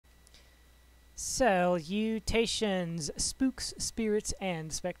Salutations, spooks, spirits,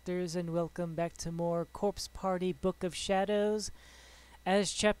 and specters, and welcome back to more Corpse Party Book of Shadows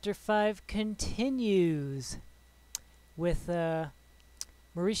as Chapter 5 continues with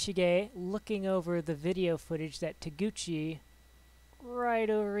Morishige looking over the video footage that Taguchi, right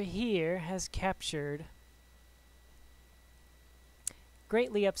over here, has captured,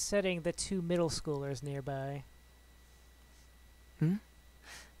 greatly upsetting the two middle schoolers nearby.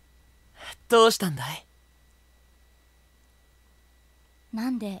 どうしたんだい？な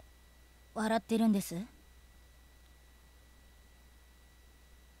んで笑ってるんです？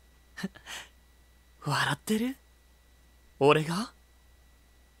笑ってる？俺が？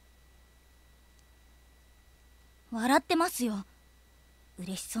笑ってますよ。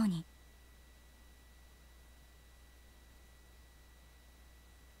嬉しそうに。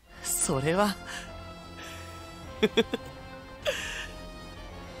それは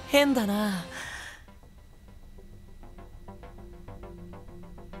変だな。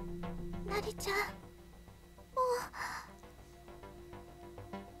なりちゃん、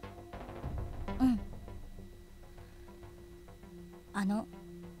もう。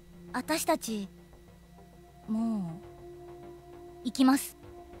私たちもう行きます。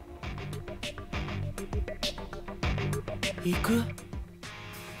行く？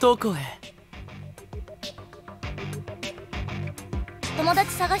どこへ？友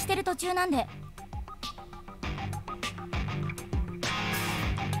達探してる途中なんで。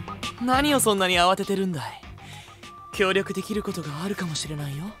何をそんなに慌ててるんだい？協力できることがあるかもしれな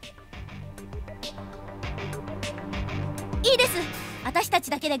いよ。いいです。私たち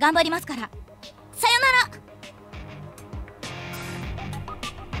だけで頑張りますから。さよな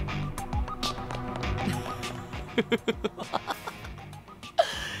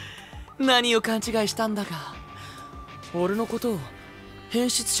ら。何を勘違いしたんだか。俺のことを変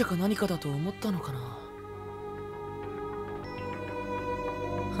質者か何かだと思ったのかな。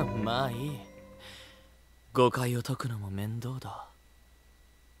まあいい。誤解を解くのも面倒だ。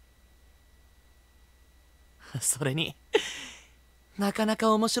それになかな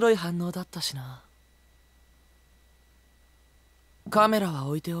か面白い反応だったしな。カメラは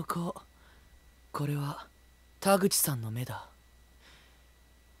置いておこう。これは田口さんの目だ。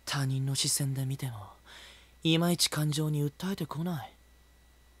他人の視線で見てもいまいち感情に訴えてこない。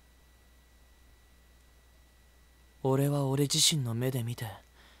俺は俺自身の目で見て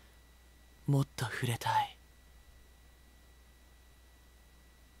もっと触れたい。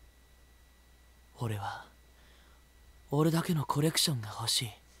俺は俺だけのコレクションが欲し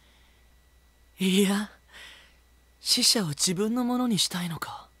い。いや、死者を自分のものにしたいの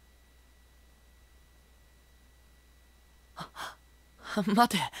か。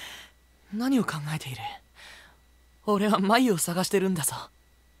待て、何を考えている？俺は眉を探してるんだぞ。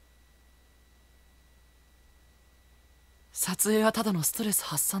撮影はただのストレス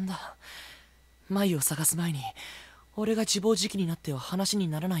発散だ。眉を探す前に俺が自暴自棄になっては話に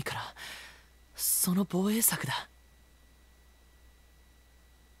ならないから、その防衛策だ。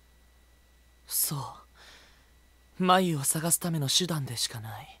そう、眉を探すための手段でしか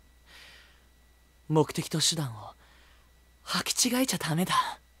ない。目的と手段を履き違えちゃダメだ。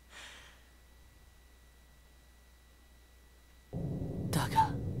だ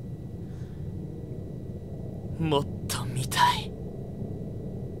がもっと見たい。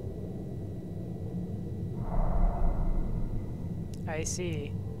I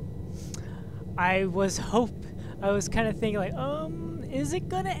see. I was kind of thinking like, is it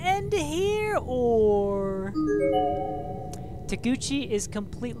gonna end here or... Taguchi is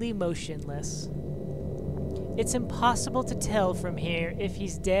completely motionless. It's impossible to tell from here if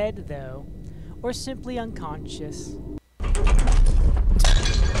he's dead, though, or simply unconscious.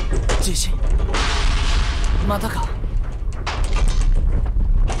 自信またか。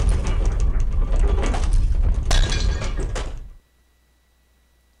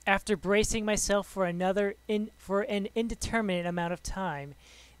After bracing myself for an indeterminate amount of time,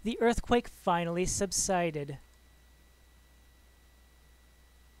 the earthquake finally subsided.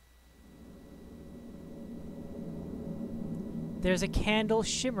 There's a candle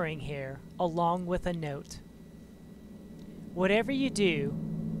shimmering here, along with a note. Whatever you do,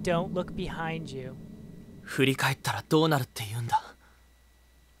 don't look behind you. 振り返ったらどうなるって言うんだ。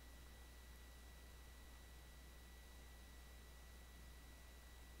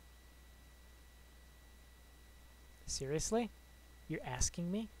Seriously? You're asking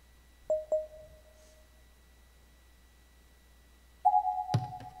me?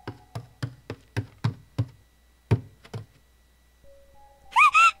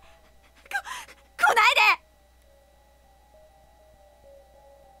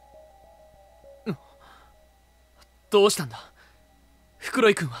 どうしたんだ袋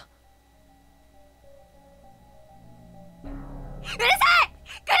井君は。うるさい、来る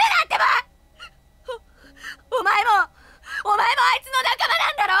なってば。お前もあいつの仲間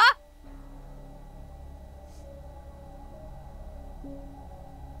なんだろ。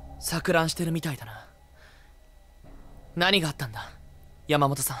錯乱してるみたいだな。何があったんだ山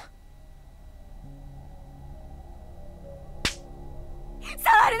本さん。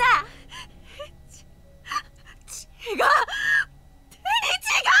触るな。血が手に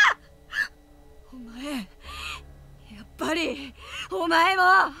血が。お前やっぱりお前も。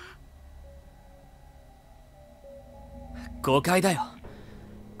誤解だよ。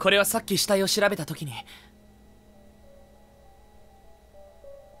これはさっき死体を調べた時に。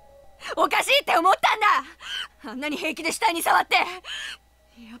おかしいって思ったんだ。あんなに平気で死体に触って。や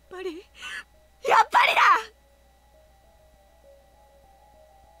っぱりだ。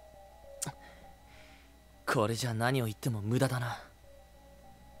これじゃ何を言っても無駄だな。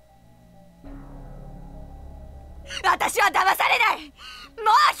私は騙されない。もう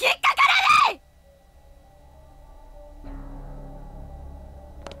引っかからな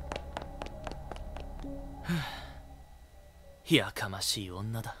い。やかましい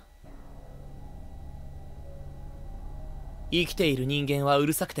女だ。生きている人間はう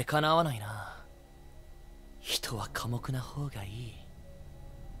るさくてかなわないな。人は寡黙な方がいい。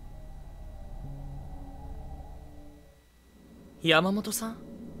山本さん、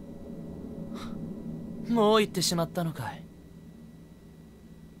もう行ってしまったのかい。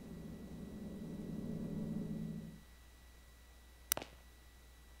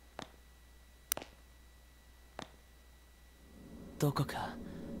どこか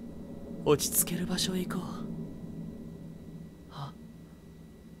落ち着ける場所へ行こう。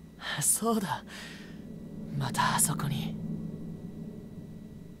あ、そうだ、またあそこに。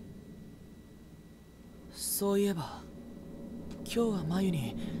そういえば今日はマユ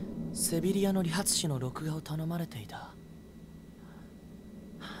にセビリアの理髪師の録画を頼まれていた。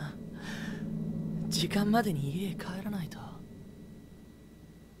時間までに家へ帰らないと。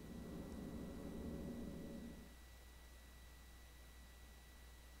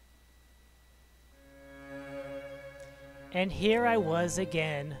And here I was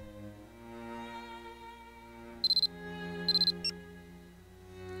again.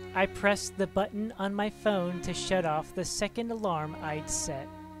 I pressed the button on my phone to shut off the second alarm I'd set.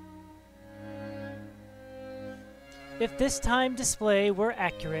 If this time display were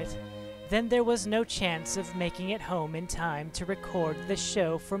accurate, then there was no chance of making it home in time to record the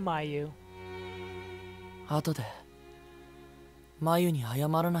show for Mayu. 後でマユに謝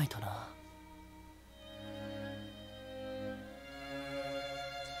らないとな。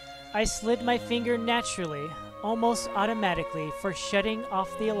I slid my finger naturally, almost automatically, from shutting off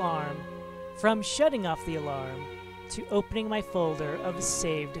the alarm to opening my folder of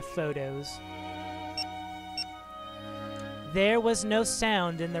saved photos. There was no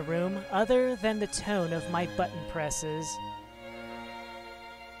sound in the room other than the tone of my button presses,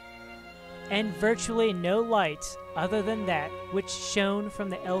 and virtually no light other than that which shone from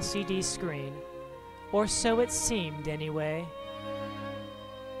the LCD screen, or so it seemed anyway.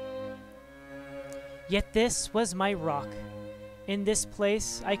 Yet this was my rock. In this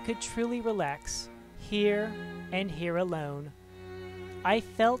place I could truly relax, here and here alone. I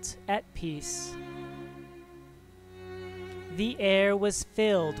felt at peace. The air was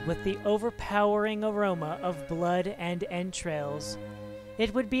filled with the overpowering aroma of blood and entrails.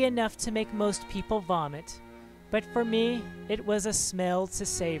 It would be enough to make most people vomit, but for me it was a smell to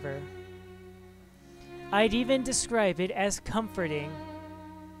savor. I'd even describe it as comforting.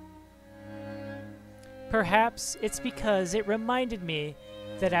 Perhaps it's because it reminded me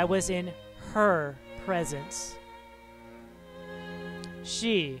that I was in her presence.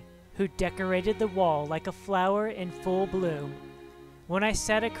 She, who decorated the wall like a flower in full bloom. When I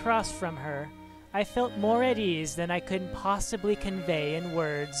sat across from her, I felt more at ease than I could possibly convey in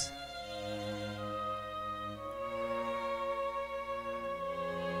words.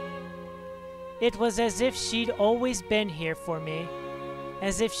 It was as if she'd always been here for me,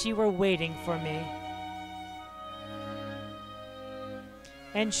 as if she were waiting for me.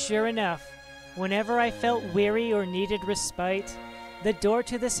 And sure enough, whenever I felt weary or needed respite, the door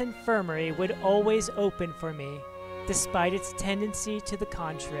to this infirmary would always open for me, despite its tendency to the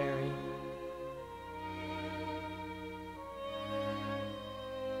contrary.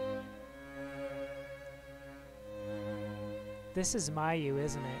 This is Mayu,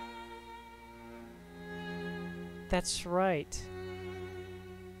 isn't it? That's right.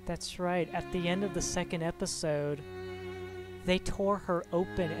 That's right. At the end of the second episode, they tore her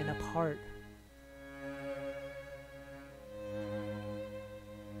open and apart.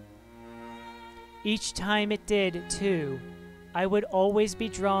 Each time it did, too, I would always be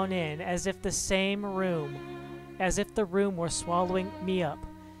drawn in as if the room were swallowing me up,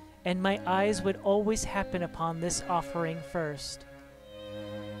 and my eyes would always happen upon this offering first.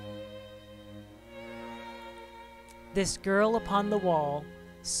 This girl upon the wall,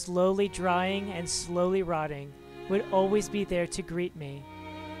 slowly drying and slowly rotting, would always be there to greet me,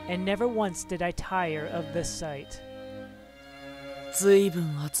 and never once did I tire of this sight. ずいぶ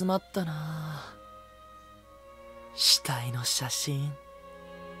ん集まったな。死体の写真。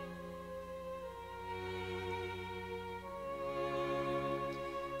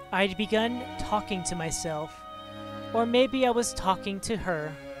I'd begun talking to myself, or maybe I was talking to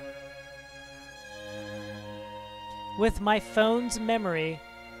her. Within my phone's memory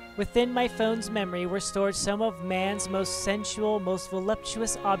were stored some of man's most sensual, most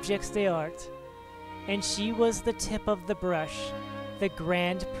voluptuous objects d'art, and she was the tip of the brush, the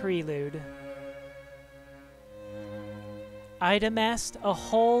grand prelude. I'd amassed a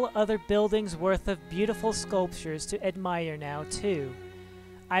whole other building's worth of beautiful sculptures to admire now, too.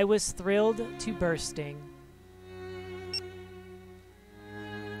 I was thrilled to bursting.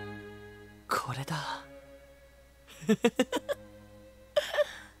 これだ。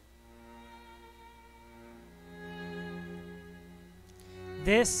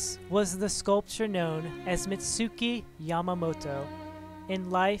This was the sculpture known as Mitsuki Yamamoto. In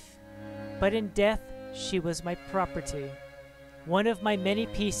life, but in death, she was my property. One of my many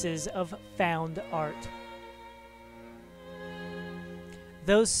pieces of found art.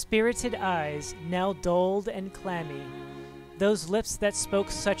 Those spirited eyes, now dulled and clammy, those lips that spoke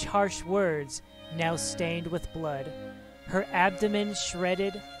such harsh words, now stained with blood, her abdomen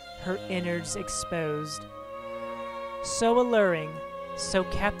shredded, her innards exposed. So alluring, so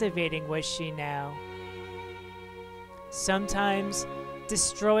captivating was she now. Sometimes,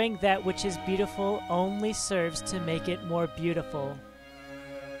 destroying that which is beautiful only serves to make it more beautiful.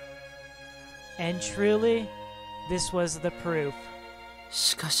 And truly, this was the proof.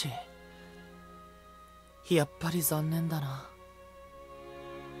 しかし、やっぱり残念だな。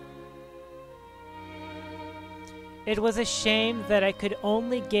It was a shame that I could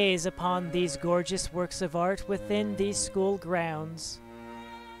only gaze upon these gorgeous works of art within these school grounds.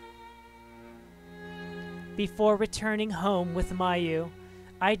 Before returning home with Mayu,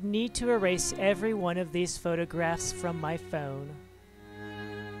 I'd need to erase every one of these photographs from my phone.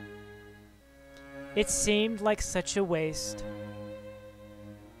 It seemed like such a waste.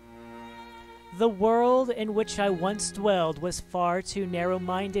 The world in which I once dwelled was far too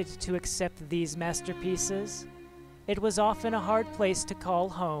narrow-minded to accept these masterpieces. It was often a hard place to call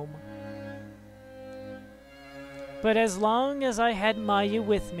home. But as long as I had Mayu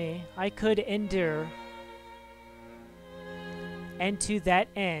with me, I could endure. And to that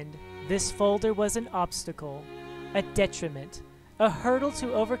end, this folder was an obstacle, a detriment, a hurdle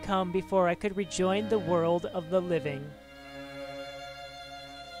to overcome before I could rejoin the world of the living.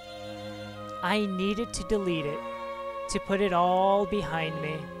 I needed to delete it, to put it all behind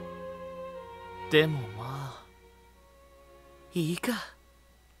me. でもまあ、いいか。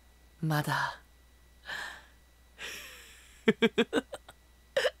まだ。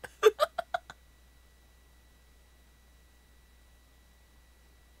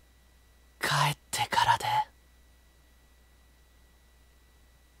帰ってからで。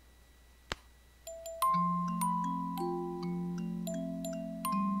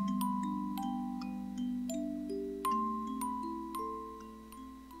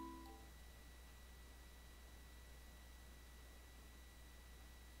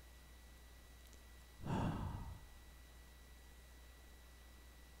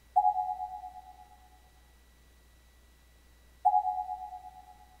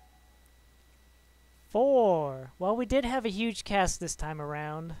4. Well, we did have a huge cast this time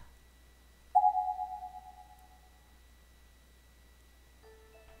around.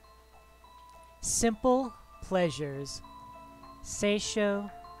 Simple pleasures. Seisho,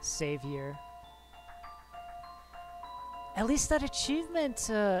 savior. At least that achievement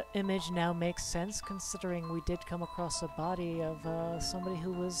image now makes sense, considering we did come across a body of somebody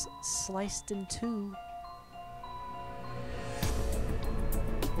who was sliced in two.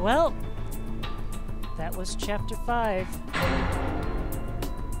 Well, that was Chapter 5.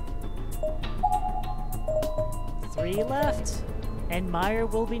 3 left, and Meyer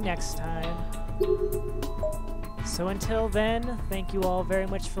will be next time. So until then, thank you all very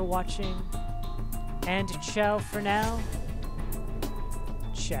much for watching, and ciao for now.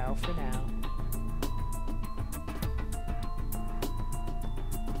 Ciao for now.